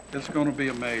It's going to be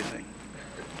amazing.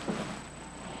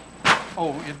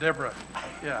 Oh, Deborah,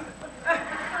 yeah.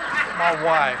 My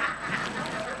wife.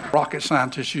 Rocket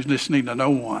scientist, you just need to know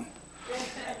one.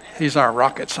 He's our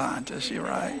rocket scientist, you're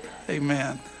right.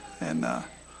 Amen. And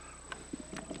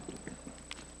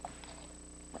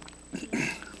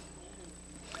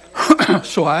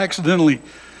so I accidentally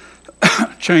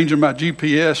changed my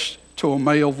GPS to a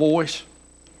male voice.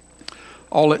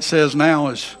 All it says now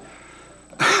is,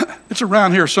 it's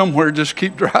around here somewhere, just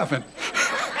keep driving.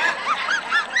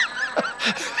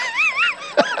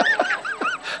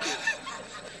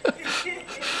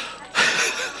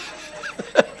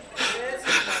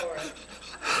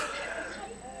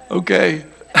 Okay.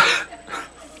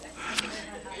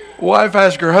 Wife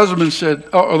asked her husband,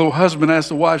 or the husband asked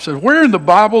the wife, said, where in the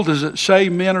Bible does it say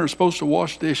men are supposed to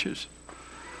wash dishes?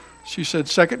 She said,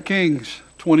 2 Kings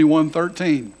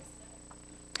 21:13.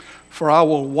 For I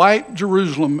will wipe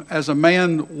Jerusalem as a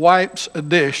man wipes a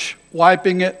dish,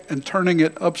 wiping it and turning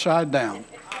it upside down.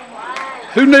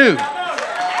 Who knew?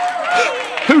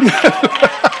 Who knew?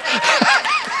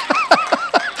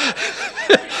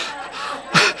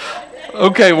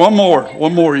 Okay, one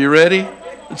more. You ready?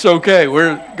 It's okay.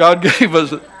 God gave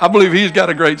us, I believe He's got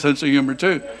a great sense of humor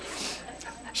too.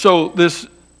 So this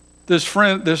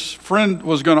friend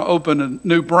was going to open a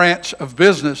new branch of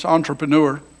business,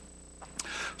 entrepreneur.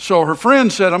 So her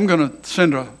friend said, I'm going to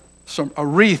send a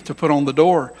wreath to put on the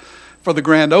door for the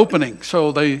grand opening.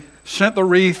 So they sent the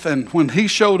wreath, and when he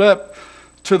showed up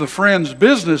to the friend's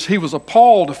business, he was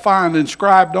appalled to find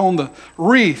inscribed on the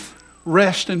wreath,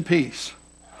 rest in peace.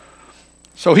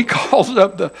 So he calls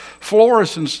up the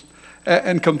florist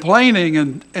and complaining,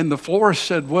 and the florist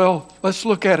said, well, let's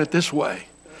look at it this way.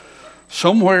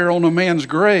 Somewhere on a man's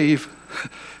grave,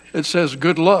 it says,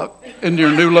 good luck in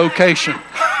your new location.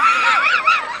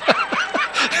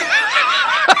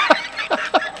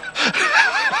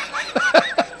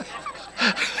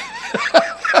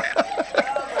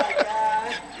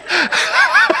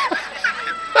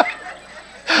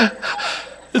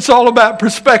 It's all about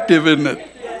perspective, isn't it?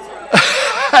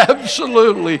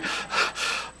 Absolutely.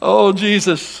 Oh,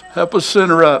 Jesus, help us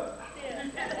center up.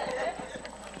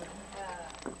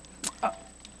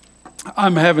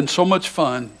 I'm having so much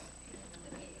fun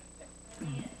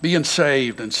being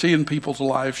saved and seeing people's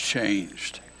lives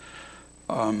changed.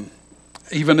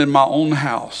 Even in my own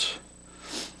house,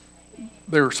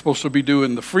 they're supposed to be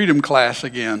doing the freedom class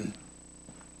again.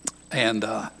 And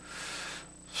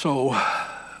so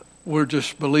we're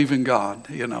just believing God.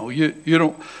 You know, you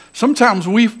don't. Sometimes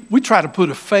we try to put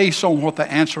a face on what the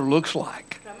answer looks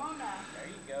like. Come on now. There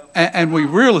you go. And we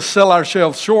really sell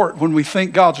ourselves short when we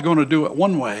think God's going to do it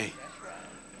one way.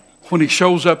 When He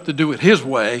shows up to do it His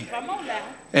way,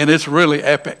 and it's really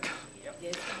epic.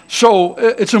 So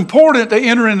it's important to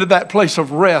enter into that place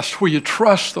of rest where you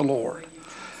trust the Lord.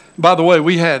 By the way,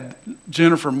 we had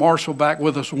Jennifer Marshall back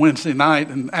with us Wednesday night,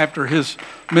 and after his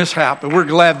mishap, and we're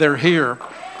glad they're here.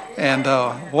 And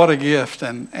what a gift.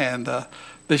 And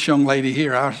this young lady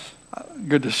here,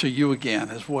 good to see you again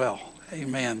as well.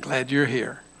 Amen. Glad you're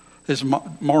here. This is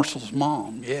Marshall's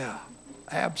mom. Yeah,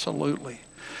 absolutely.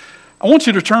 I want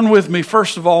you to turn with me,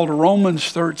 first of all, to Romans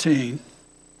 13.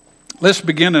 Let's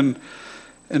begin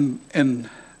Romans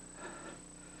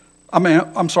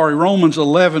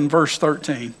 11, verse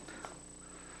 13.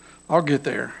 I'll get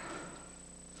there.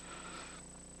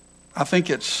 I think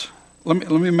it's, let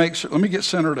me get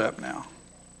centered up now.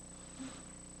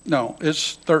 No,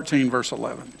 it's 13, verse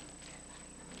 11.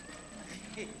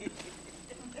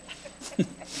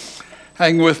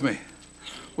 Hang with me.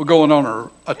 We're going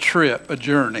on a trip, a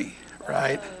journey,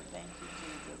 right?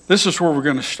 This is where we're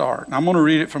going to start. And I'm going to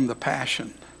read it from the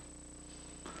Passion.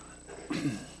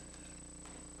 And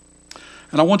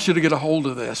I want you to get a hold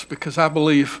of this, because I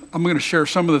believe I'm going to share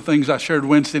some of the things I shared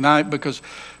Wednesday night, because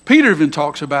Peter even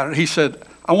talks about it. He said,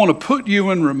 I want to put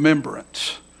you in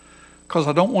remembrance because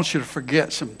I don't want you to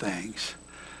forget some things.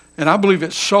 And I believe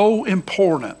it's so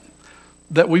important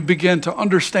that we begin to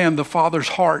understand the Father's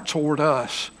heart toward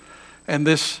us. And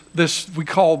this we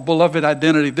call beloved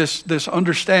identity, this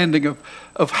understanding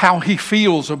of how He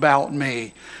feels about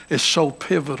me is so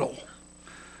pivotal.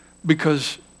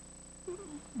 Because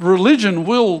religion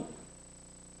will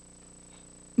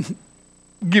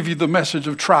give you the message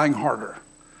of trying harder.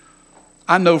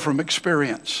 I know from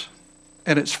experience,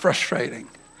 and it's frustrating.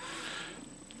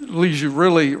 It leaves you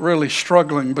really, really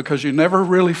struggling because you never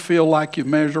really feel like you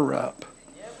measure up.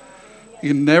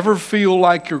 You never feel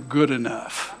like you're good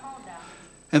enough.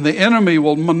 And the enemy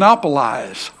will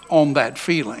monopolize on that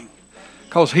feeling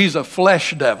because he's a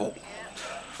flesh devil.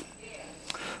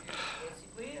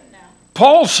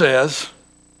 Paul says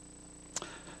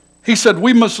He said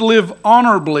we must live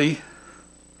honorably.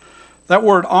 That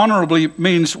word honorably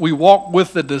means we walk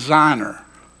with the designer,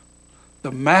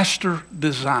 the master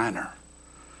designer.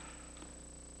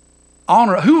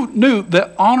 Honor. Who knew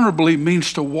that honorably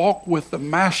means to walk with the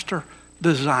master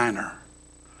designer?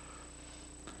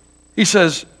 He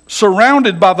says,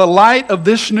 surrounded by the light of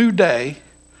this new day,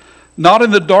 not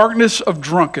in the darkness of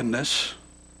drunkenness,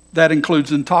 that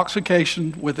includes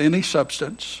intoxication with any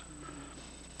substance.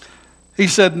 He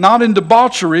said, not in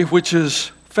debauchery, which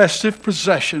is festive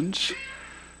processions,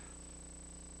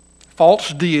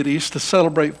 false deities, to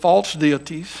celebrate false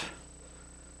deities.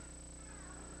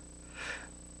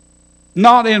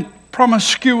 Not in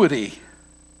promiscuity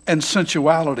and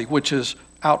sensuality, which is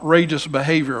outrageous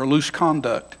behavior or loose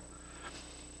conduct.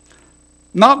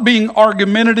 Not being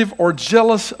argumentative or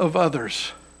jealous of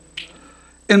others.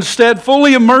 Instead,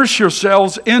 fully immerse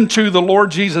yourselves into the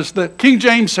Lord Jesus. The King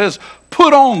James says,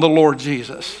 put on the Lord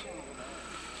Jesus.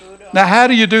 Now, how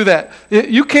do you do that?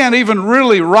 You can't even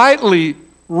really rightly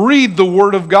read the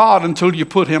Word of God until you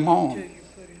put Him on.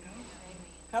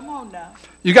 Come on now.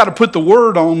 You got to put the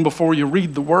Word on before you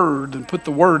read the Word and put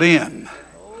the Word in.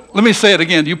 Let me say it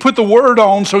again. You put the Word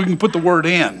on so you can put the Word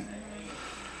in.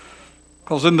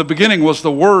 Because in the beginning was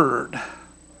the Word,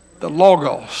 the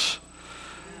Logos.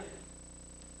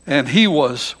 And He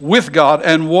was with God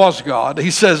and was God. He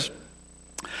says,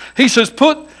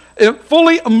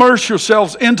 fully immerse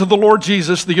yourselves into the Lord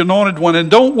Jesus, the Anointed One, and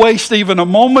don't waste even a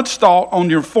moment's thought on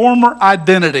your former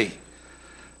identity.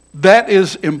 That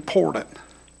is important.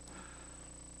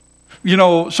 You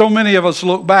know, so many of us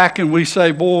look back and we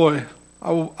say, boy,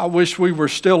 I wish we were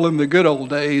still in the good old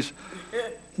days.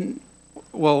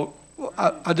 Well,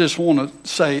 I just want to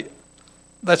say,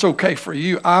 that's okay for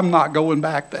you. I'm not going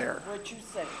back there. What you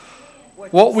say?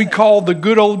 What we call the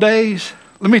good old days.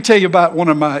 Let me tell you about one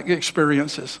of my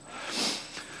experiences.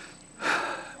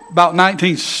 About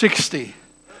 1960,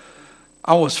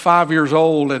 I was 5 years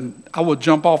old and I would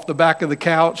jump off the back of the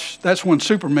couch. That's when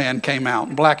Superman came out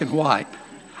in black and white.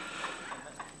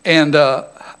 And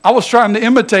I was trying to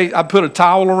imitate. I put a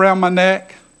towel around my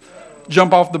neck,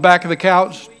 jump off the back of the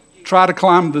couch, try to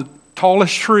climb the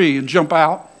tallest tree and jump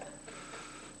out.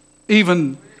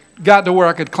 Even got to where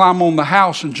I could climb on the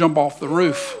house and jump off the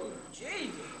roof.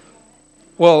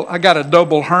 Well, I got a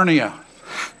double hernia.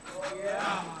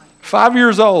 5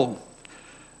 years old.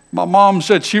 My mom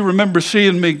said she remembers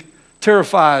seeing me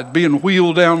terrified, being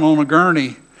wheeled down on a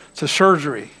gurney to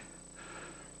surgery.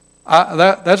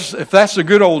 If that's the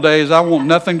good old days, I want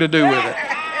nothing to do with it.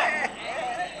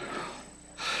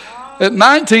 At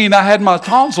 19, I had my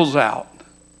tonsils out.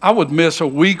 I would miss a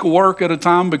week of work at a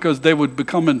time because they would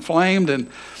become inflamed. And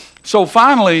so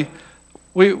finally,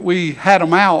 we had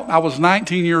them out. I was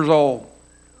 19 years old.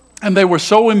 And they were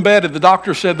so embedded, the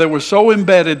doctor said they were so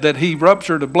embedded that he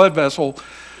ruptured a blood vessel.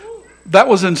 That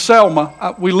was in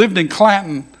Selma. We lived in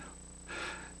Clanton.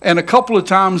 And a couple of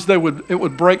times it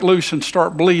would break loose and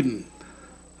start bleeding.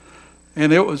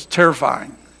 And it was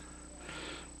terrifying.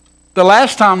 The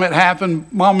last time it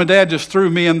happened, Mom and Dad just threw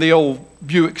me in the old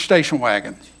Buick station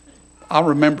wagon. I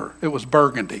remember. It was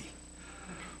burgundy.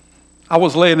 I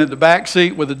was laying in the back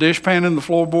seat with a dishpan in the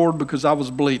floorboard because I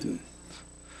was bleeding.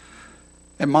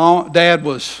 And Dad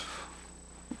was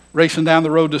racing down the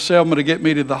road to Selma to get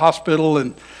me to the hospital.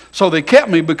 And so they kept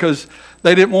me because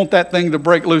they didn't want that thing to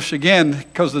break loose again,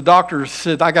 because the doctor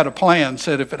said, I got a plan,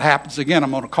 said if it happens again,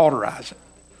 I'm going to cauterize it.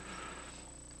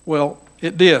 Well,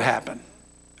 it did happen,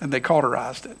 and they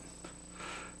cauterized it.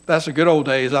 That's the good old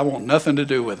days. I want nothing to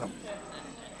do with them.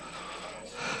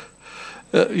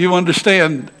 You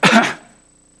understand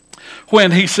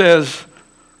when he says,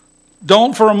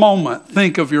 don't for a moment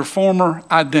think of your former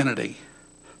identity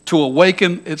to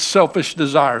awaken its selfish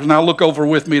desires. Now look over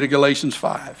with me to Galatians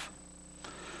 5.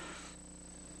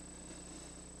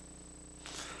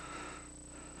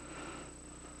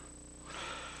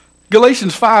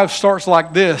 Galatians 5 starts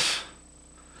like this.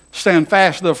 Stand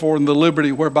fast, therefore, in the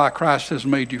liberty whereby Christ has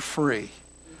made you free.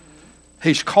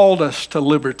 He's called us to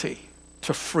liberty,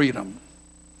 to freedom.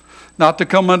 Not to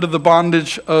come under the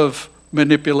bondage of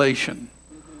manipulation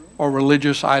or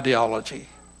religious ideology.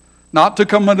 Not to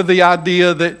come under the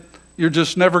idea that you're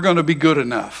just never going to be good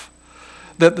enough.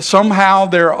 That somehow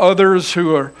there are others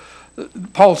who are,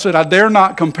 Paul said, I dare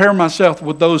not compare myself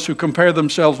with those who compare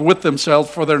themselves with themselves,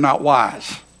 for they're not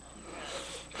wise.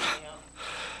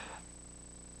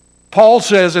 Paul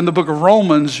says in the book of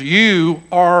Romans,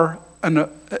 we're going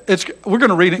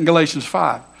to read it in Galatians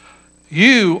 5.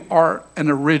 You are an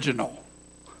original.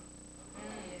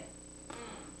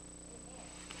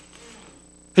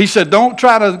 He said, don't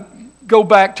try to go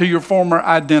back to your former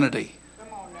identity.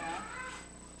 Come on now.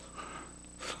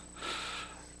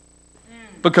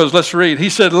 because let's read. He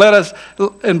said, let us,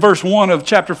 in verse 1 of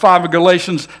chapter 5 of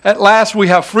Galatians, at last we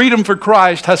have freedom for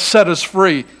Christ has set us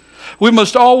free. We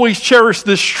must always cherish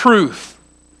this truth.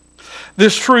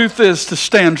 This truth is to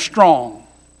stand strong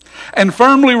and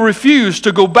firmly refuse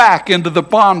to go back into the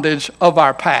bondage of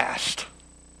our past.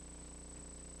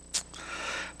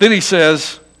 Then he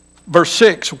says, verse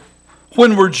 6,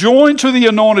 when we're joined to the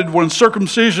anointed one,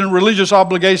 circumcision and religious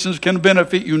obligations can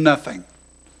benefit you nothing.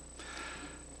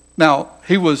 Now,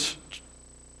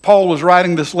 Paul was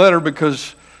writing this letter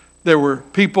because there were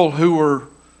people who were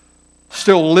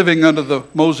still living under the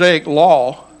Mosaic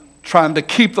law, trying to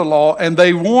keep the law, and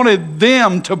they wanted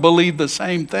them to believe the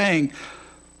same thing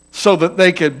so that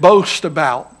they could boast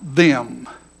about them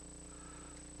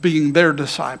being their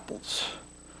disciples.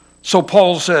 So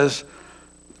Paul says,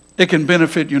 it can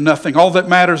benefit you nothing. All that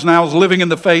matters now is living in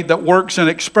the faith that works and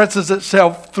expresses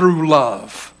itself through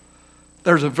love.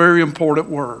 There's a very important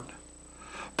word.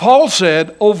 Paul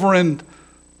said over in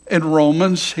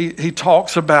Romans, he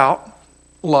talks about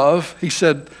love. He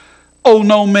said, owe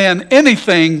no man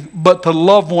anything but to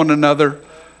love one another,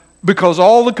 because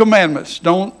all the commandments,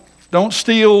 don't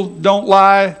steal, don't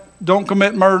lie, don't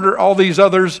commit murder, all these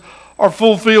others are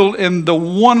fulfilled in the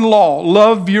one law,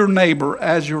 love your neighbor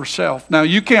as yourself. Now,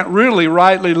 you can't really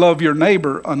rightly love your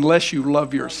neighbor unless you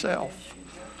love yourself.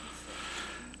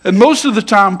 And most of the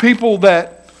time, people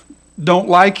that don't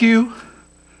like you,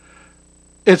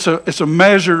 it's a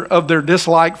measure of their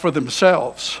dislike for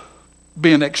themselves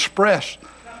being expressed.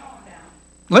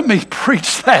 Let me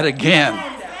preach that again.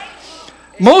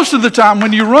 Most of the time,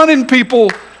 when you run in people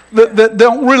that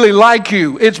don't really like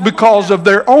you, it's because of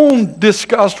their own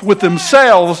disgust with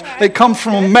themselves. It comes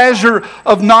from a measure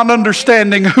of not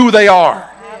understanding who they are.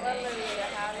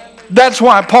 That's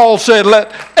why Paul said,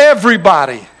 let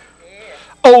everybody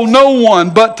owe no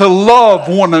one but to love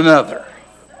one another.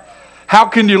 How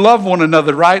can you love one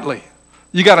another rightly?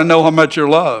 You got to know how much you're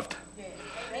loved.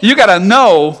 You got to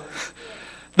know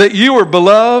that you are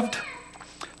beloved,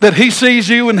 that he sees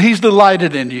you and he's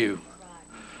delighted in you.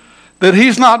 That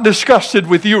he's not disgusted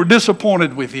with you or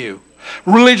disappointed with you.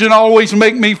 Religion always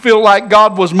made me feel like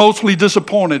God was mostly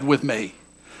disappointed with me.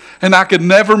 And I could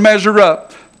never measure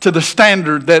up to the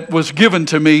standard that was given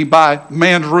to me by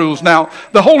man's rules. Now,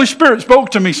 the Holy Spirit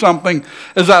spoke to me something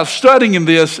as I was studying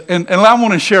this, and I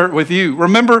want to share it with you.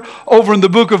 Remember over in the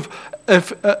book of,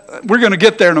 we're going to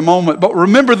get there in a moment, but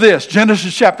remember this,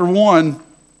 Genesis chapter 1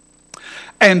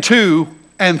 and 2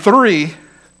 and 3,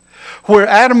 where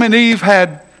Adam and Eve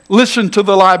had listened to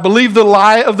the lie, believed the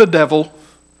lie of the devil.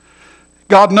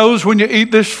 God knows when you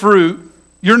eat this fruit,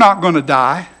 you're not going to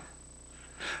die.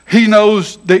 He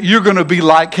knows that you're going to be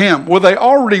like him. Well, they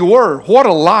already were. What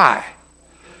a lie.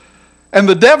 And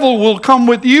the devil will come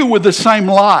with you with the same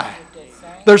lie.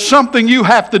 There's something you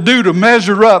have to do to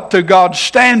measure up to God's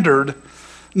standard.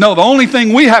 No, the only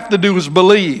thing we have to do is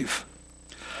believe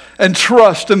and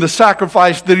trust in the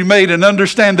sacrifice that he made and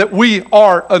understand that we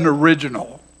are an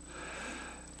original.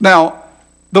 Now,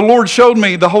 the Lord showed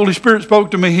me, the Holy Spirit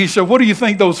spoke to me. He said, what do you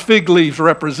think those fig leaves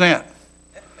represent?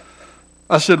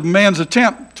 I said, man's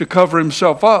attempt to cover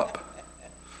himself up.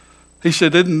 He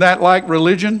said, isn't that like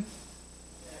religion?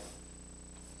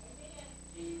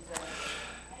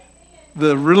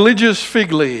 The religious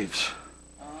fig leaves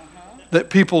that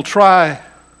people try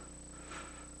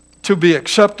to be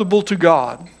acceptable to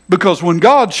God. Because when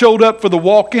God showed up for the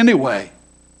walk anyway,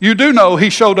 you do know he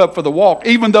showed up for the walk.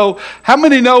 Even though, how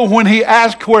many know when he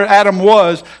asked where Adam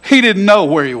was, he didn't know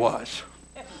where he was?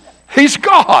 He's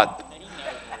God.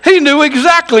 He knew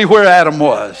exactly where Adam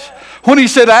was. When he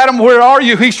said, Adam, where are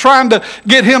you? He's trying to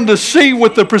get him to see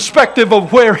with the perspective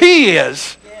of where he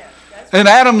is. And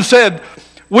Adam said,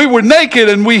 we were naked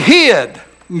and we hid.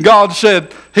 And God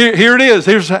said, here it is.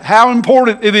 Here's how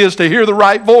important it is to hear the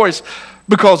right voice.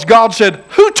 Because God said,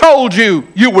 who told you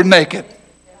you were naked?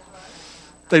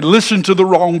 They listened to the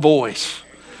wrong voice.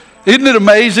 Isn't it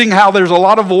amazing how there's a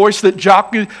lot of voice that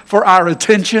jockey for our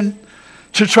attention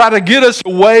to try to get us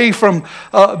away from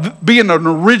being an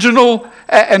original,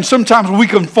 and sometimes we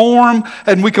conform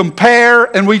and we compare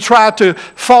and we try to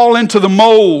fall into the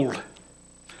mold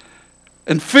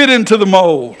and fit into the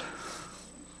mold.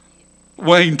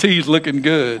 Wayne T's looking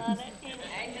good.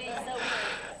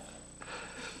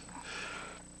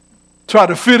 Try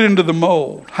to fit into the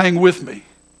mold. Hang with me.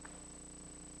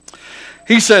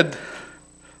 He said,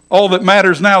 all that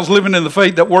matters now is living in the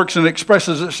faith that works and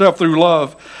expresses itself through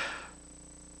love.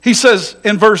 He says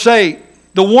in verse 8,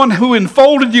 the one who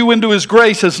enfolded you into his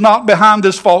grace is not behind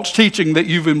this false teaching that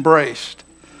you've embraced.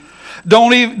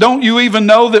 Don't you even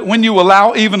know that when you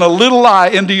allow even a little lie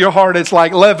into your heart, it's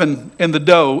like leaven in the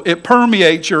dough. It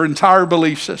permeates your entire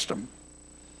belief system.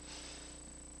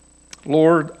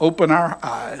 Lord, open our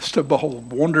eyes to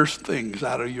behold wondrous things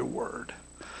out of your word.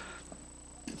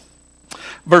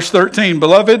 Verse 13,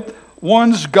 beloved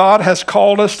ones, God has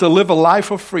called us to live a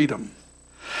life of freedom.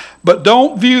 But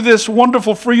don't view this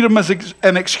wonderful freedom as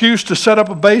an excuse to set up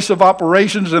a base of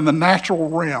operations in the natural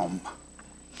realm.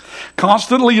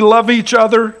 Constantly love each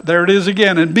other, there it is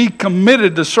again, and be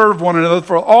committed to serve one another.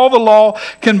 For all the law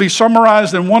can be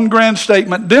summarized in one grand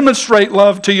statement: demonstrate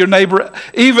love to your neighbor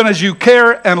even as you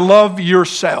care and love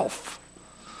yourself.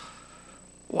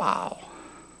 Wow.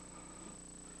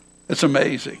 It's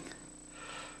amazing.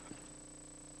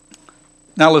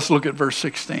 Now let's look at verse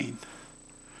 16.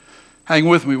 Hang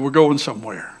with me, we're going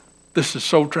somewhere. This is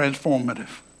so transformative,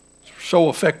 so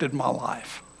affected my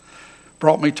life.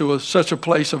 Brought me to such a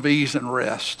place of ease and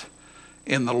rest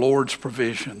in the Lord's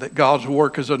provision, that God's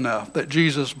work is enough, that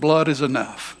Jesus' blood is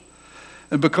enough.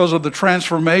 And because of the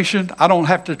transformation, I don't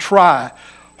have to try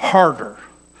harder,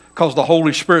 because the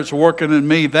Holy Spirit's working in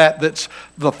me that's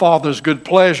the Father's good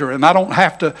pleasure. And I don't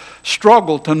have to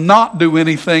struggle to not do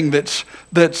anything that's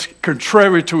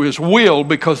contrary to His will,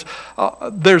 because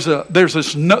there's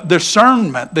this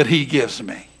discernment that He gives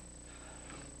me.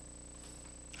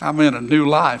 I'm in a new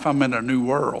life. I'm in a new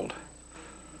world.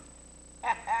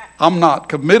 I'm not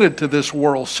committed to this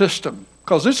world system.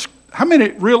 Because how many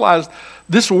realize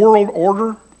this world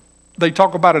order, they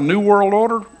talk about a new world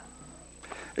order?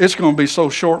 It's going to be so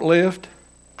short-lived.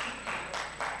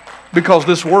 Because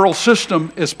this world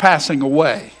system is passing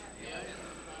away.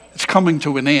 It's coming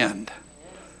to an end.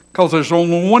 Because there's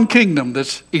only one kingdom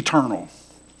that's eternal.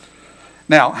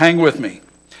 Now, hang with me.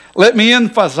 Let me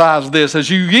emphasize this. As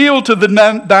you yield to the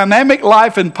dynamic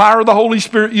life and power of the Holy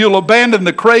Spirit, you'll abandon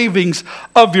the cravings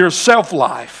of your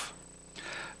self-life.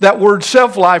 That word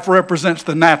self-life represents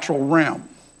the natural realm.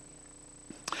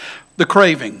 The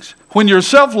cravings. When your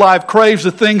self-life craves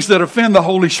the things that offend the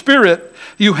Holy Spirit,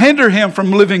 you hinder Him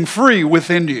from living free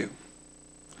within you.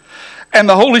 And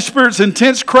the Holy Spirit's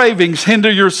intense cravings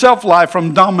hinder your self-life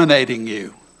from dominating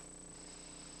you.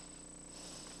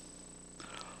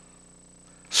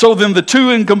 So then the two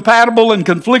incompatible and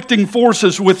conflicting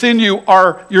forces within you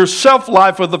are your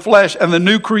self-life of the flesh and the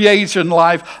new creation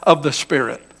life of the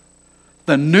Spirit.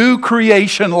 The new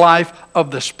creation life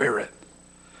of the Spirit.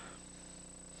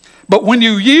 But when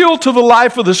you yield to the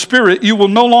life of the Spirit, you will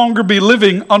no longer be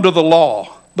living under the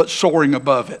law, but soaring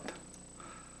above it.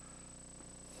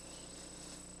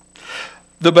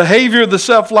 The behavior of the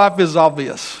self-life is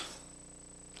obvious.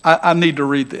 I need to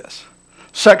read this.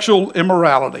 Sexual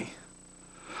immorality.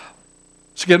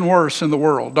 It's getting worse in the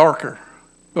world, darker.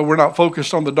 But we're not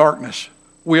focused on the darkness.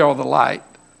 We are the light.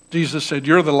 Jesus said,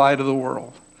 you're the light of the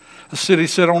world. A city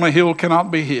set on a hill cannot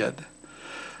be hid.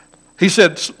 He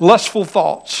said, lustful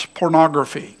thoughts,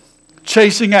 pornography,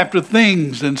 chasing after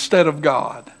things instead of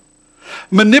God,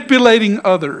 manipulating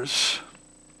others,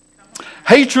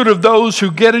 hatred of those who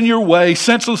get in your way,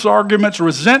 senseless arguments,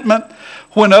 resentment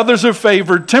when others are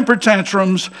favored, temper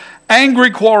tantrums,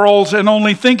 angry quarrels, and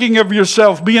only thinking of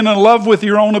yourself, being in love with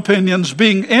your own opinions,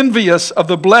 being envious of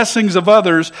the blessings of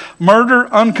others,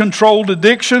 murder, uncontrolled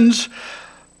addictions,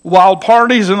 wild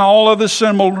parties, and all other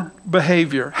similar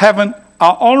behavior. I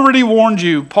already warned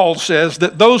you, Paul says,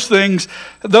 that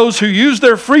those who use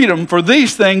their freedom for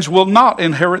these things will not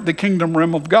inherit the kingdom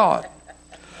realm of God.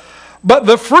 But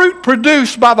the fruit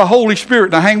produced by the Holy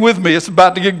Spirit, now hang with me, it's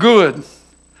about to get good.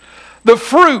 The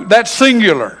fruit, that's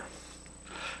singular.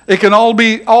 It can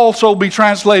also be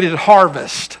translated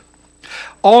harvest.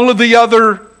 All of the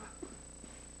other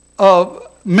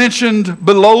mentioned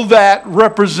below that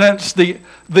represents the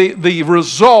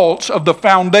results of the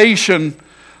foundation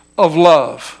of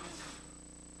love.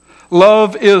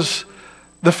 Love is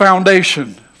the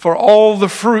foundation for all the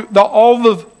fruit, all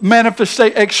the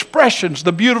manifestation expressions,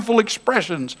 the beautiful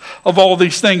expressions of all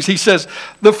these things. He says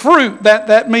the fruit,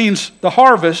 that means the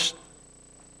harvest,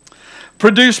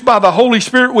 produced by the Holy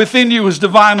Spirit within you is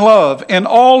divine love in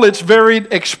all its varied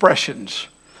expressions.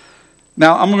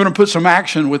 Now, I'm going to put some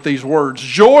action with these words.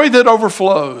 Joy that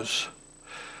overflows,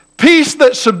 peace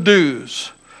that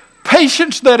subdues,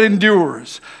 patience that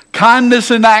endures,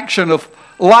 kindness in action, of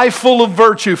life full of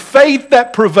virtue, faith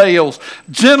that prevails,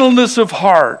 gentleness of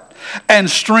heart, and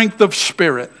strength of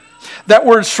spirit. That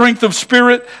word strength of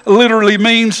spirit literally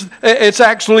means it's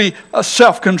actually a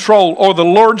self-control, or the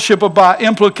lordship of, by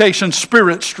implication,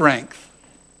 spirit strength.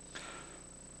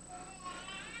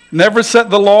 Never set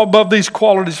the law above these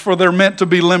qualities, for they're meant to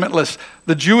be limitless.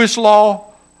 The Jewish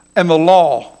law and the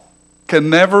law can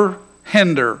never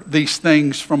hinder these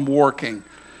things from working.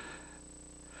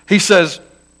 He says,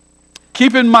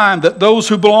 keep in mind that those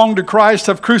who belong to Christ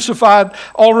have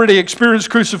already experienced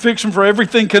crucifixion, for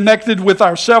everything connected with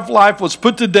our self-life was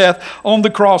put to death on the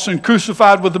cross and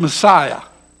crucified with the Messiah.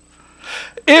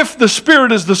 If the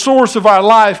Spirit is the source of our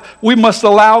life, we must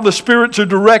allow the Spirit to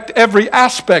direct every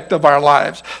aspect of our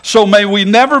lives. So may we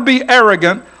never be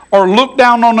arrogant or look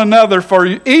down on another, for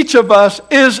each of us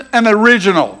is an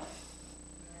original.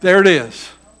 There it is.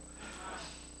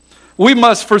 We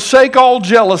must forsake all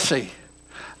jealousy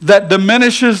that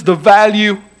diminishes the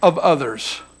value of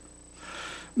others.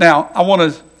 Now, I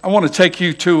want to take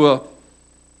you to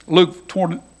Luke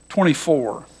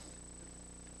 24.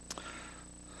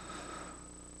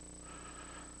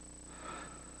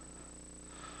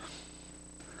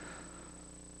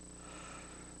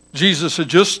 Jesus had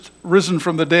just risen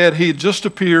from the dead. He had just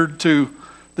appeared to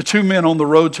the two men on the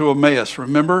road to Emmaus,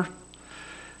 remember?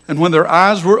 And when their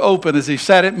eyes were open as he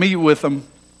sat at meat with them,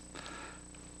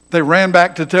 they ran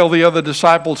back to tell the other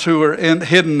disciples who were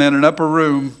hidden in an upper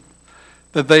room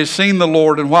that they'd seen the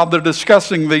Lord. And while they're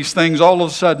discussing these things, all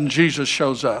of a sudden Jesus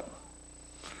shows up.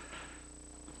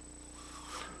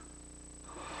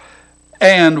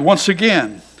 And once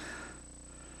again,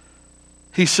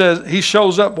 he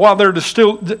shows up while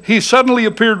he suddenly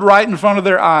appeared right in front of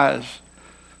their eyes.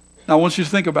 Now I want you to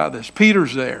think about this.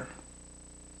 Peter's there.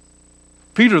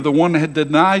 Peter, the one that had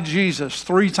denied Jesus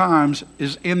 3 times,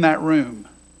 is in that room.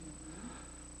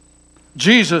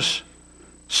 Jesus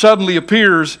suddenly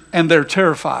appears and they're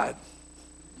terrified.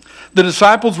 The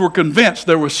disciples were convinced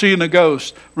they were seeing a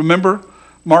ghost. Remember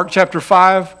Mark chapter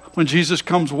 5 when Jesus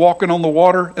comes walking on the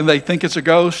water and they think it's a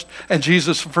ghost, and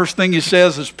Jesus, the first thing he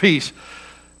says is peace.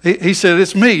 He said,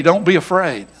 it's me, don't be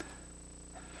afraid.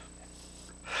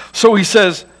 So he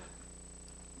says,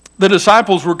 the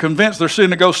disciples were convinced they're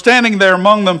seeing a ghost. Standing there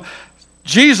among them,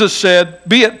 Jesus said,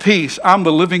 be at peace. I'm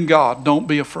the living God. Don't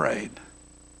be afraid.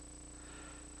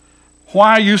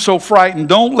 Why are you so frightened?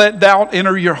 Don't let doubt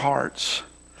enter your hearts.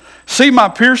 See my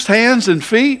pierced hands and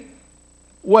feet?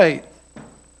 Wait.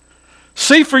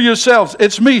 See for yourselves.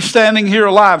 It's me standing here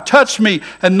alive. Touch me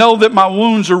and know that my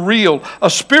wounds are real. A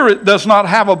spirit does not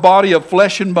have a body of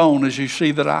flesh and bone as you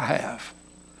see that I have.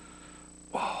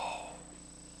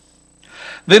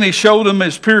 Then he showed them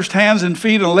his pierced hands and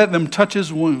feet and let them touch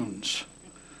his wounds.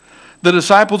 The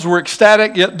disciples were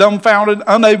ecstatic yet dumbfounded,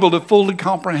 unable to fully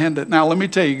comprehend it. Now let me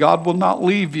tell you, God will not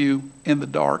leave you in the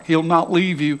dark. He'll not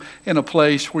leave you in a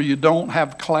place where you don't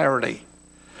have clarity.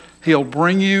 He'll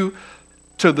bring you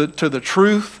to the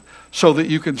truth so that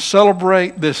you can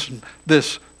celebrate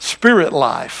this spirit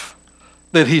life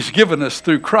that he's given us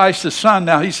through Christ his Son.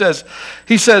 Now he says,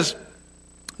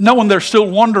 knowing they're still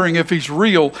wondering if he's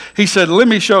real, he said, let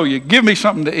me show you. Give me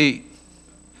something to eat.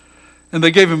 And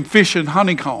they gave him fish and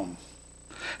honeycomb.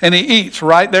 And he eats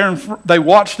right there. They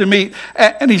watched him eat.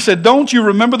 And he said, don't you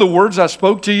remember the words I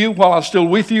spoke to you while I was still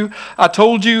with you? I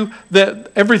told you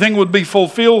that everything would be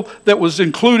fulfilled that was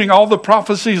including all the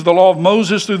prophecies, the law of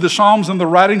Moses through the Psalms and the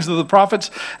writings of the prophets.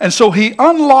 And so he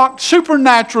unlocked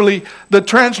supernaturally, the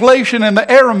translation in the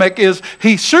Aramaic is,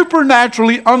 he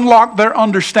supernaturally unlocked their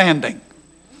understanding.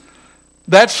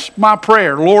 That's my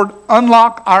prayer. Lord,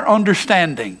 unlock our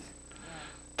understanding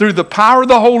through the power of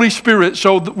the Holy Spirit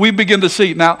so that we begin to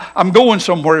see. Now, I'm going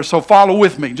somewhere, so follow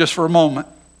with me just for a moment.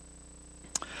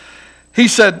 He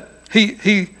said,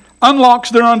 he unlocks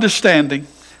their understanding.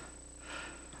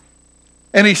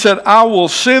 And he said, I will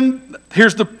send,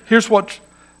 here's what,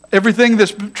 everything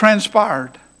that's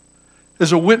transpired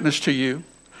is a witness to you.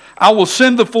 I will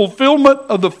send the fulfillment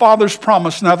of the Father's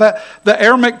promise. Now that the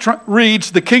Aramaic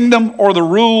reads the kingdom or the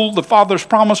rule, the Father's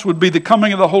promise would be the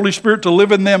coming of the Holy Spirit to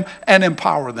live in them and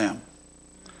empower them.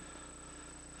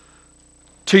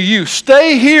 To you,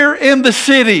 stay here in the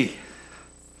city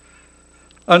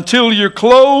until you're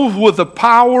clothed with the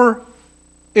power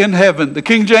in heaven. The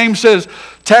King James says,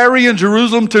 tarry in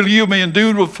Jerusalem till you be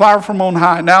endued with fire from on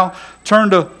high. Now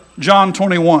turn to John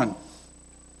 21.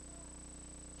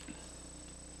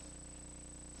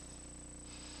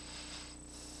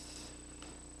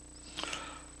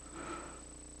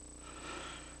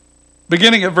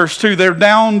 Beginning at verse 2, they're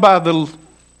down by the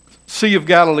Sea of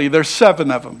Galilee. There's 7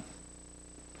 of them.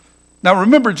 Now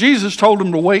remember, Jesus told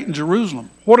them to wait in Jerusalem.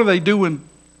 What are they doing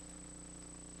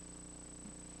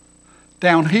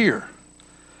down here?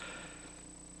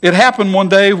 It happened one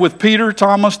day with Peter,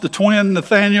 Thomas, the twin,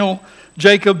 Nathaniel,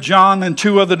 Jacob, John, and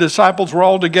 2 other disciples were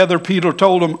all together. Peter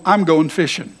told them, I'm going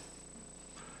fishing.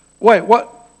 Wait, what?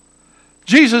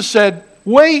 Jesus said,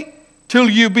 wait till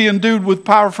you be endued with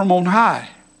power from on high.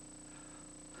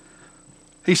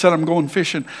 He said, I'm going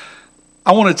fishing.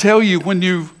 I want to tell you, when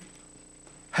you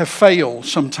have failed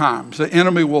sometimes, the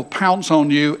enemy will pounce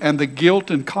on you, and the guilt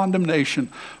and condemnation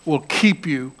will keep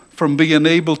you from being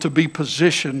able to be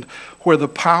positioned where the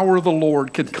power of the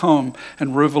Lord can come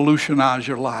and revolutionize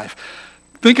your life.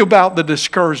 Think about the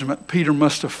discouragement Peter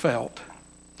must have felt.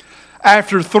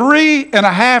 After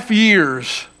 3.5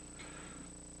 years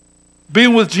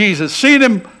being with Jesus, seeing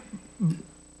him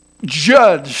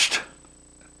judged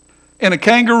in a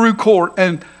kangaroo court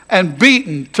and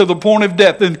beaten to the point of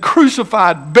death, and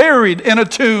crucified, buried in a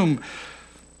tomb,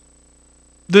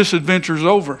 this adventure's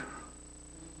over.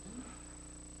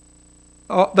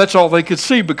 That's all they could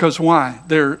see, because why?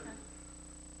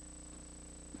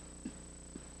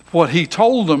 What he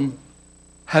told them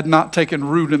had not taken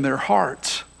root in their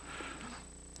hearts.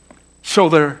 So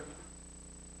they're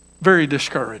very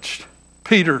discouraged.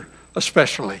 Peter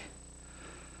especially.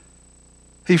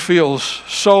 He feels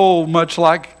so much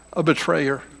like a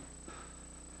betrayer.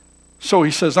 So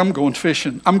he says, I'm going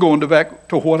fishing. I'm going back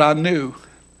to what I knew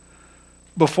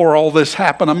before all this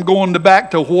happened. I'm going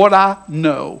back to what I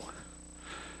know.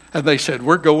 And they said,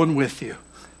 we're going with you.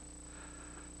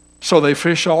 So they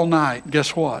fish all night.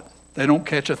 Guess what? They don't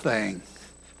catch a thing.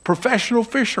 Professional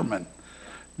fishermen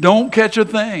don't catch a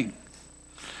thing.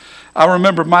 I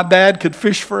remember my dad could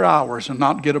fish for hours and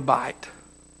not get a bite.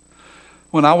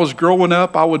 When I was growing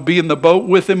up, I would be in the boat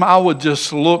with him. I would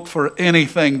just look for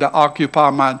anything to occupy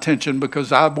my attention,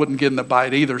 because I wouldn't get in the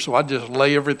bite either. So I'd just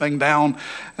lay everything down,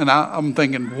 and I'm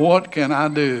thinking, what can I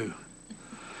do?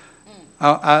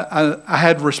 I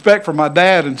had respect for my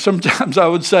dad, and sometimes I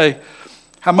would say,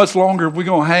 how much longer are we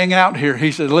going to hang out here?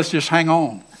 He said, let's just hang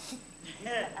on.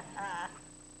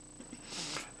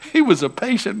 He was a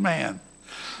patient man.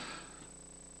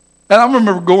 And I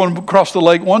remember going across the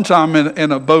lake one time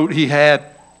in a boat he had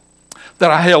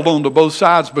that I held on to both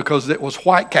sides because it was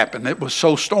white capping. It was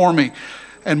so stormy.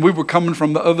 And we were coming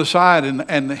from the other side,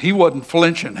 and he wasn't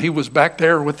flinching. He was back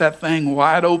there with that thing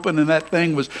wide open, and that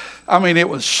thing was, it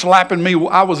was slapping me.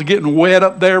 I was getting wet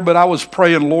up there, but I was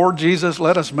praying, Lord Jesus,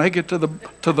 let us make it to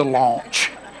the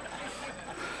launch.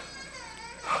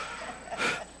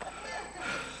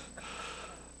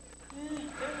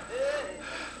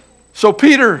 So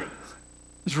Peter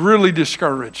is really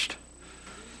discouraged.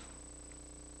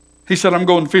 He said, I'm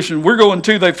going fishing. We're going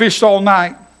too. They fished all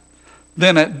night.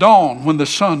 Then at dawn, when the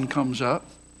sun comes up,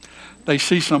 they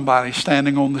see somebody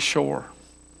standing on the shore.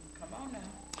 Come on now.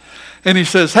 And he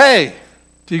says, hey,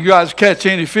 do you guys catch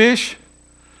any fish?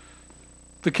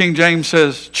 The King James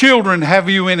says, children, have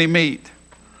you any meat?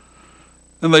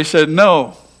 And they said,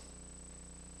 no.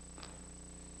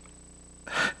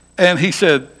 And he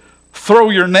said, throw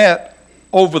your net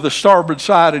over the starboard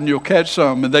side and you'll catch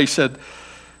some. And they said,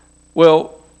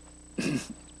 well,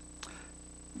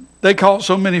 they caught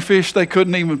so many fish they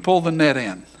couldn't even pull the net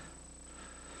in.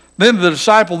 Then the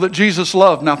disciple that Jesus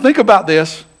loved. Now think about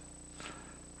this.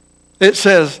 It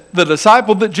says, the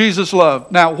disciple that Jesus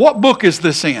loved. Now what book is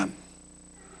this in?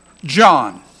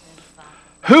 John.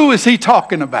 Who is he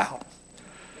talking about?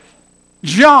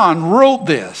 John wrote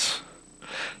this.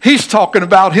 He's talking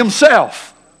about himself.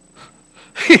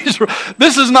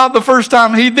 This is not the first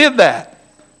time he did that.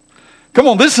 Come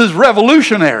on, this is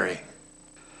revolutionary.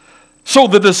 So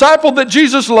the disciple that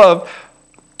Jesus loved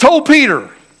told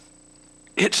Peter,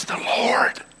 it's the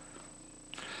Lord.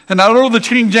 And I know the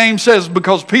King James says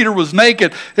because Peter was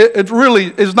naked, it really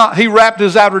is not. He wrapped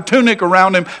his outer tunic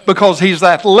around him because he's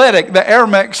athletic. The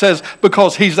Aramaic says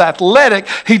because he's athletic,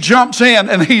 he jumps in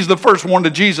and he's the first one to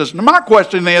Jesus. Now my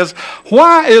question is,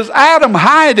 why is Adam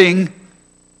hiding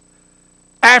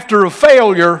after a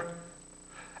failure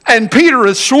and Peter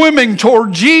is swimming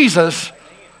toward Jesus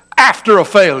after a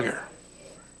failure?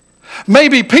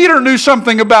 Maybe Peter knew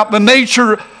something about the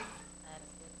nature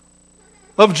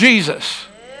of Jesus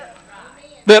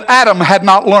that Adam had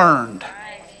not learned.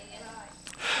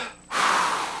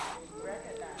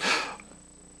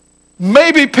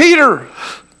 Maybe Peter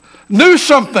knew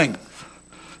something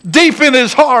deep in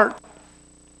his heart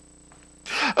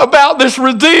about this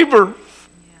Redeemer,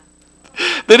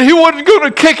 that he wasn't going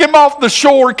to kick him off the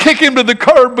shore, kick him to the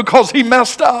curb because he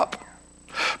messed up.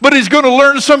 But he's going to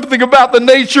learn something about the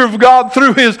nature of God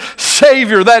through his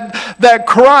Savior, that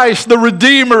Christ, the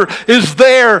Redeemer, is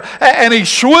there, and he's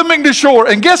swimming to shore.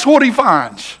 And guess what he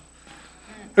finds?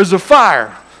 There's a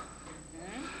fire.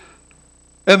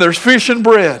 And there's fish and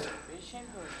bread.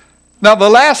 Now the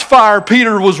last fire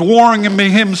Peter was warning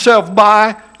himself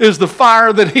by is the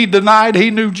fire that he denied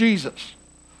he knew Jesus.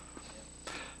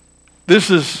 This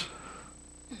is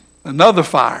another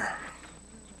fire.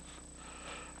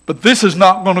 But this is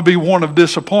not going to be one of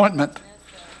disappointment.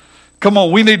 Come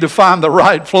on, we need to find the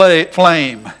right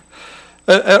flame.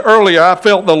 Earlier, I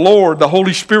felt the Lord, the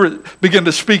Holy Spirit, begin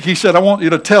to speak. He said, I want you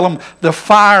to tell them the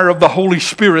fire of the Holy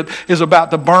Spirit is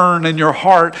about to burn in your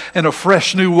heart in a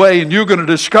fresh new way. And you're going to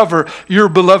discover your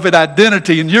beloved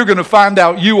identity. And you're going to find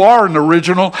out you are an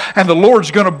original. And the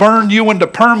Lord's going to burn you into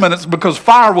permanence, because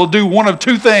fire will do one of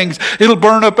two things. It'll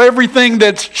burn up everything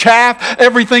that's chaff,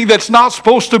 everything that's not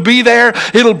supposed to be there.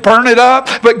 It'll burn it up.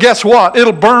 But guess what?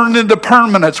 It'll burn into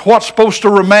permanence, what's supposed to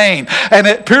remain. And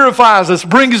it purifies us,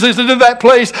 brings us into that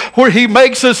place where He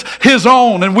makes us His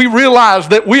own, and we realize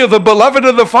that we are the beloved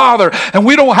of the Father, and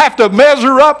we don't have to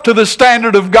measure up to the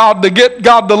standard of God to get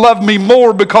God to love me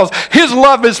more, because His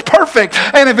love is perfect.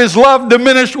 And if His love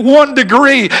diminished 1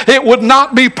 degree, it would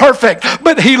not be perfect.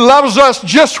 But He loves us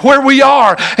just where we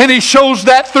are, and He shows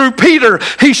that through Peter.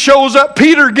 He shows up,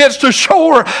 Peter gets to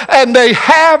shore, and they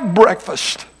have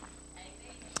breakfast.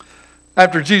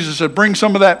 After Jesus said, bring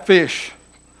some of that fish.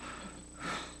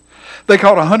 They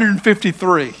caught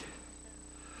 153.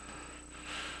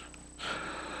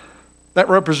 That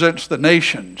represents the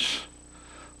nations,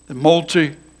 the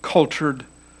multicultural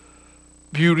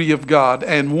beauty of God.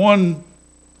 And one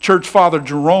church father,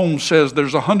 Jerome, says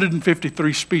there's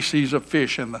 153 species of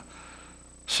fish in the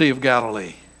Sea of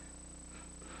Galilee.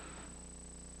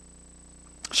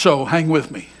 So hang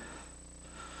with me.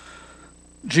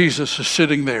 Jesus is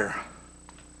sitting there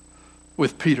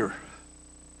with Peter.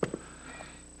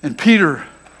 And Peter,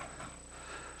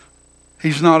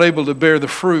 he's not able to bear the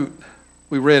fruit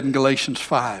we read in Galatians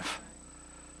 5.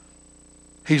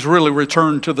 He's really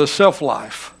returned to the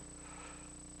self-life.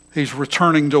 He's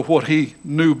returning to what he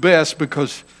knew best,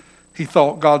 because he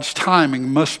thought God's timing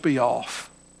must be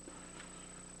off.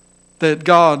 That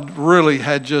God really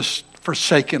had just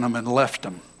forsaken him and left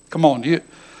him. Come on, you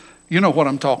know what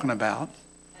I'm talking about.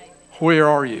 Where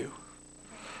are you?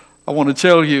 I want to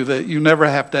tell you that you never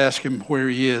have to ask Him where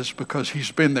He is, because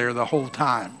He's been there the whole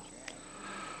time.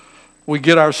 We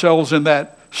get ourselves in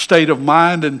that state of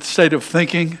mind and state of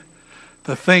thinking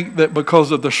to think that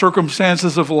because of the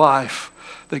circumstances of life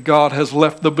that God has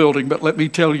left the building. But let me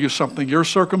tell you something. Your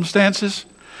circumstances,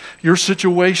 your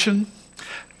situation,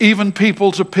 even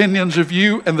people's opinions of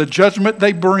you and the judgment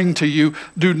they bring to you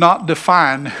do not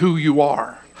define who you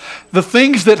are. The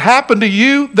things that happen to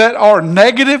you that are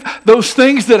negative, those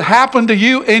things that happen to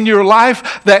you in your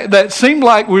life that seem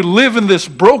like we live in this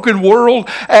broken world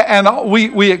and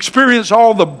we experience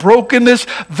all the brokenness,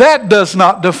 that does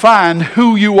not define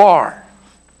who you are.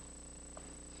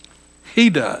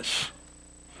 He does.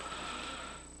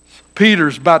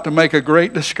 Peter's about to make a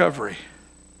great discovery,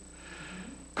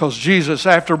 because Jesus,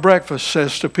 after breakfast,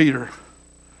 says to Peter,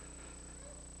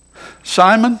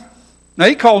 Simon. Now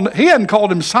he hadn't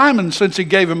called him Simon since He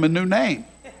gave him a new name.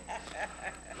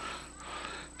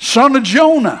 Son of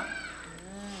Jonah.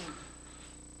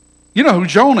 You know who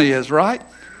Jonah is, right?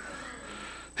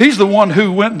 He's the one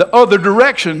who went the other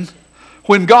direction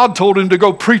when God told him to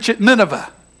go preach at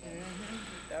Nineveh.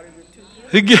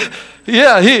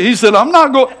 He said, I'm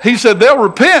not going. He said, they'll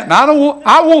repent, and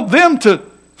I want them to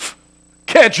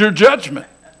catch your judgment.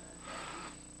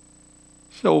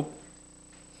 So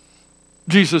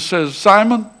Jesus says,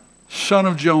 Simon, son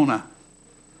of Jonah,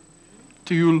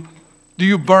 do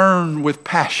you burn with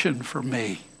passion for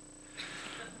me?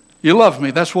 You love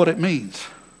me. That's what it means.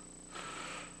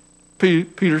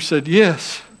 Peter said,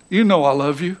 yes, you know I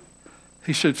love you.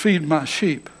 He said, feed my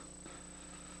sheep.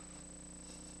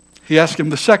 He asked him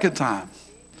the second time,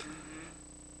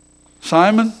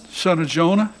 Simon, son of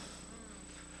Jonah,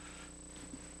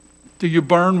 do you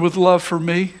burn with love for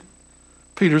me?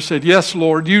 Peter said, yes,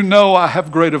 Lord, you know I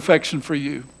have great affection for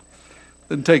you.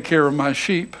 Then take care of my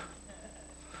sheep.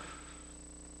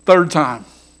 Third time,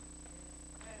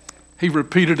 he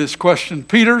repeated his question.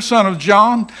 Peter, son of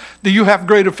John, do you have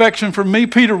great affection for me?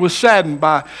 Peter was saddened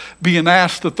by being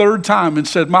asked the third time and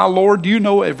said, my Lord, you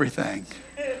know everything.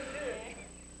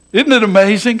 Isn't it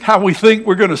amazing how we think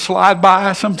we're going to slide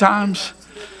by sometimes?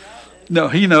 No,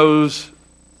 He knows.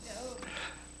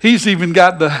 He's even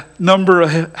got the number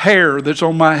of hair that's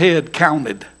on my head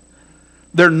counted.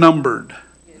 They're numbered.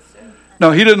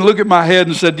 No, He didn't look at my head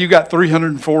and said, you got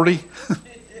 340?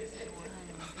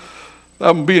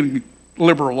 I'm being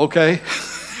liberal, okay?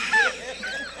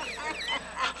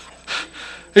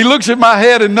 He looks at my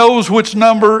head and knows which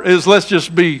number is, let's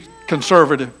just be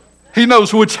conservative. He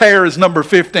knows which hair is number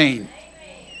 15.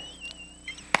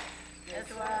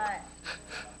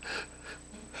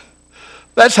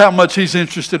 That's how much He's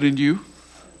interested in you.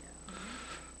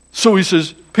 So He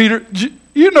says, Peter,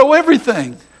 you know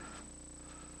everything.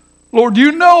 Lord,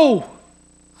 you know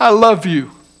I love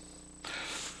you.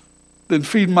 Then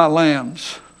feed my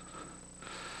lambs.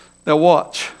 Now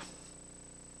watch.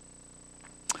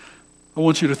 I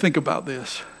want you to think about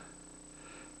this.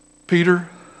 Peter,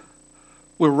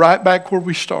 we're right back where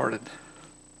we started.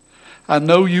 I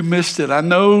know you missed it. I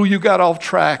know you got off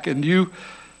track and you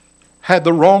had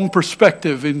the wrong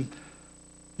perspective and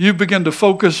you began to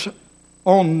focus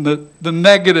on the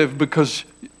negative because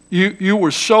you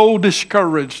were so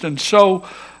discouraged and so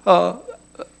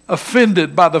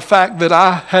offended by the fact that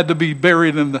I had to be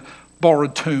buried in the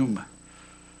borrowed tomb.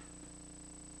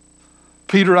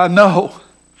 Peter, I know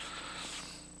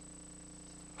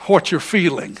what you're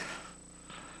feeling.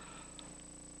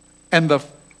 And the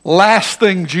last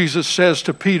thing Jesus says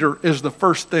to Peter is the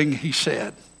first thing he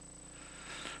said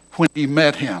when he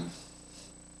met him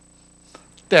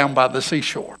down by the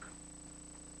seashore.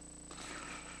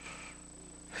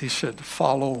 He said,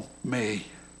 follow me.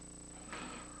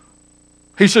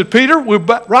 He said, Peter, we're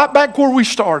right back where we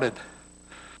started.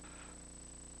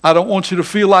 I don't want you to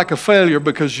feel like a failure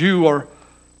because you are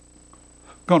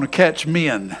going to catch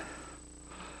men.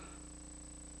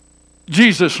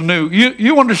 Jesus knew.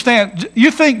 You understand,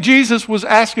 you think Jesus was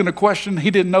asking a question he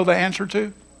didn't know the answer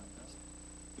to?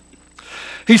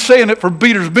 He's saying it for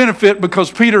Peter's benefit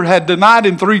because Peter had denied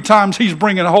him 3 times. He's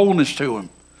bringing wholeness to him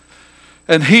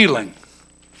and healing,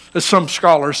 as some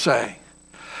scholars say.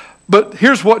 But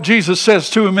here's what Jesus says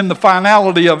to him in the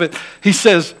finality of it. He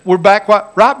says, we're back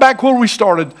right back where we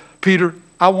started. Peter,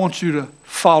 I want you to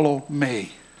follow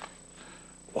me.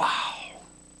 Wow.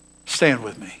 Stand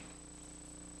with me.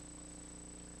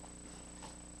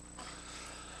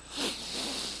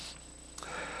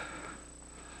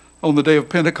 On the day of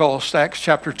Pentecost, Acts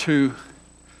chapter 2,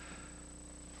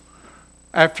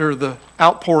 after the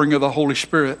outpouring of the Holy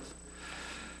Spirit,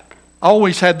 I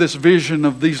always had this vision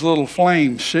of these little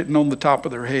flames sitting on the top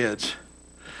of their heads.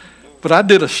 But I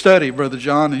did a study, Brother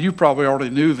John, and you probably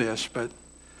already knew this, but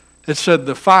it said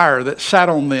the fire that sat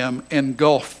on them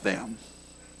engulfed them.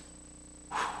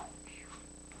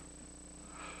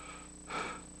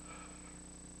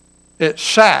 It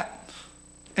sat,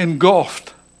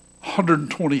 engulfed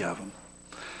 120 of them.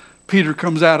 Peter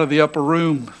comes out of the upper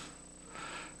room,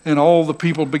 and all the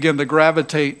people begin to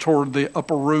gravitate toward the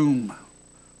upper room,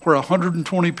 where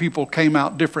 120 people came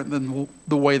out different than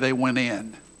the way they went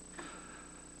in.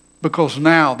 Because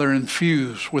now they're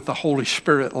infused with the Holy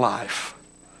Spirit life.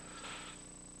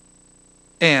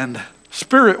 And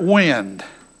spirit wind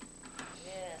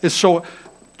is so...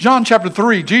 John chapter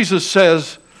 3, Jesus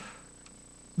says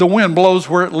the wind blows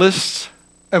where it lists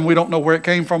and we don't know where it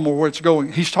came from or where it's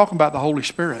going. He's talking about the Holy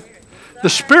Spirit. The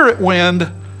spirit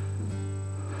wind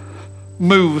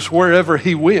moves wherever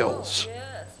he wills.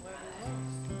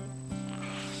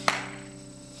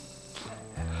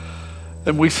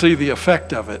 And we see the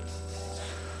effect of it.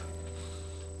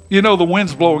 You know the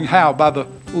wind's blowing how? By the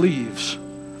leaves.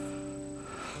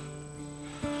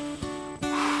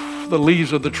 The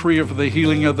leaves of the tree of the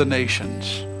healing of the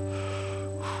nations.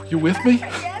 You with me?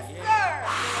 Yes, sir.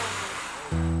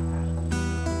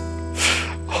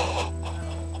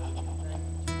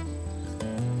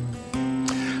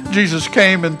 Jesus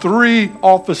came in 3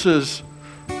 offices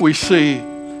we see: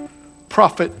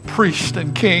 prophet, priest,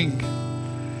 and king.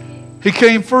 He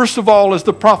came first of all as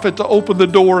the prophet to open the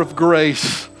door of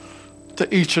grace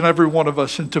to each and every one of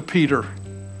us, and to Peter.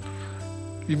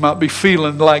 You might be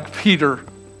feeling like Peter.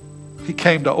 He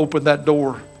came to open that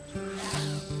door.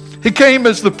 He came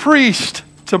as the priest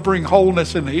to bring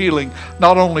wholeness and healing,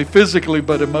 not only physically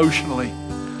but emotionally,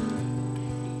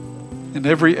 in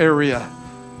every area.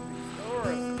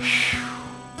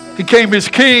 He came as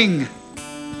king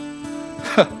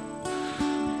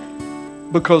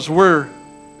because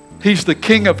He's the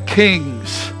King of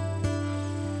Kings.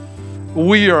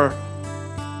 We are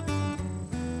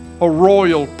a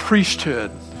royal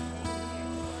priesthood.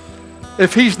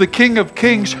 If he's the King of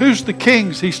Kings, who's the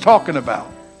kings he's talking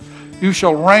about? You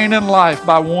shall reign in life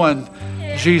by one,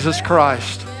 Jesus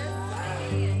Christ.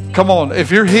 Come on, if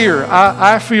you're here,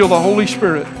 I feel the Holy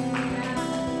Spirit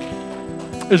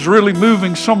is really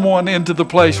moving someone into the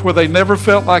place where they never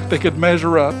felt like they could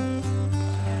measure up.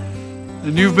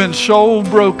 And you've been so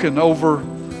broken over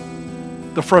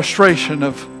the frustration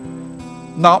of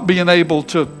not being able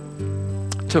to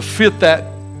fit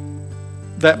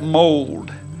that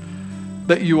mold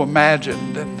that you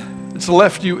imagined. And it's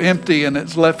left you empty and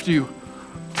it's left you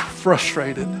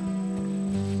frustrated.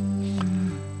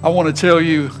 I want to tell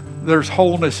you, there's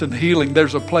wholeness and healing.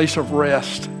 There's a place of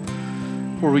rest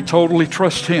where we totally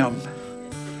trust Him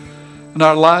in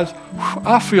our lives.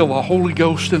 I feel the Holy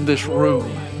Ghost in this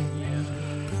room.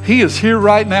 He is here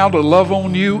right now to love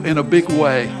on you in a big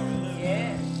way.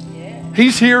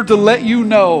 He's here to let you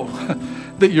know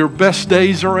that your best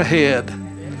days are ahead.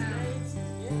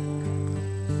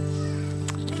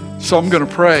 So I'm going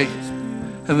to pray.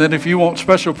 And then if you want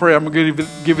special prayer, I'm going to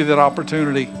give you that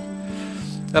opportunity.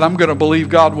 And I'm going to believe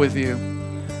God with you.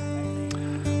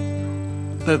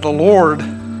 That the Lord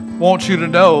wants you to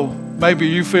know, maybe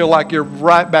you feel like you're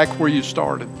right back where you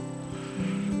started.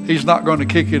 He's not going to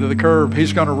kick you to the curb.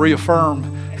 He's going to reaffirm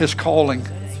His calling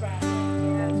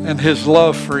and His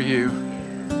love for you.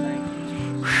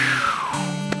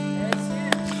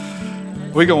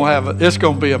 We're going to have it. It's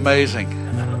going to be amazing.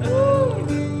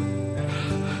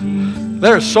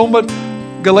 There's so much.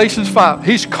 Galatians 5.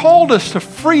 He's called us to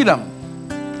freedom.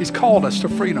 He's called us to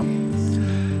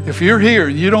freedom. If you're here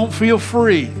and you don't feel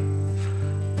free,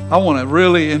 I want to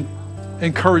really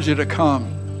encourage you to come.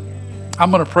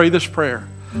 I'm going to pray this prayer.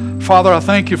 Father, I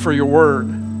thank you for your word.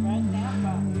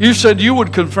 You said you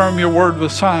would confirm your word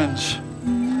with signs.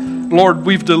 Lord,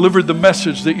 we've delivered the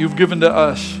message that you've given to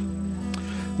us.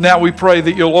 Now we pray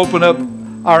that you'll open up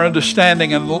our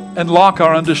understanding and lock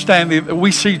our understanding that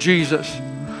we see Jesus.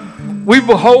 We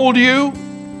behold you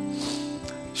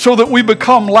so that we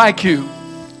become like you.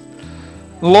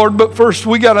 Lord, but first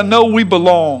we got to know we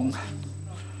belong.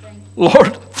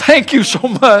 Lord, thank you so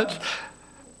much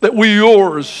that we're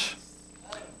yours.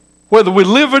 Whether we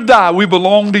live or die, we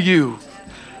belong to you.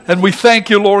 And we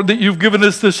thank you, Lord, that you've given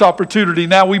us this opportunity.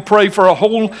 Now we pray for a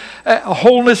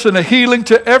wholeness and a healing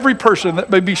to every person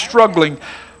that may be struggling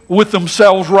with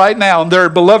themselves right now and their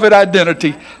beloved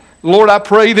identity. Lord, I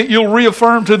pray that you'll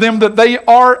reaffirm to them that they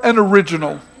are an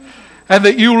original and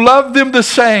that you love them the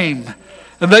same.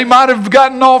 And they might have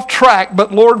gotten off track,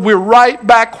 but Lord, we're right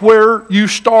back where you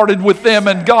started with them.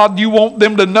 And God, you want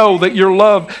them to know that your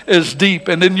love is deep,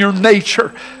 and in your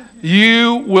nature,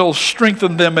 you will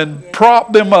strengthen them and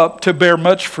prop them up to bear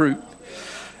much fruit.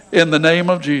 In the name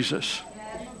of Jesus.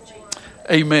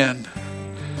 Amen.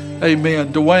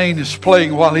 Amen. Dwayne is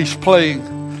playing. While he's playing,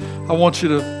 I want you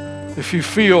to, if you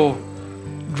feel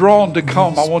drawn to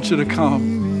come, I want you to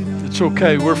come. It's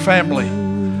okay. We're family.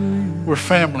 We're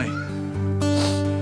family.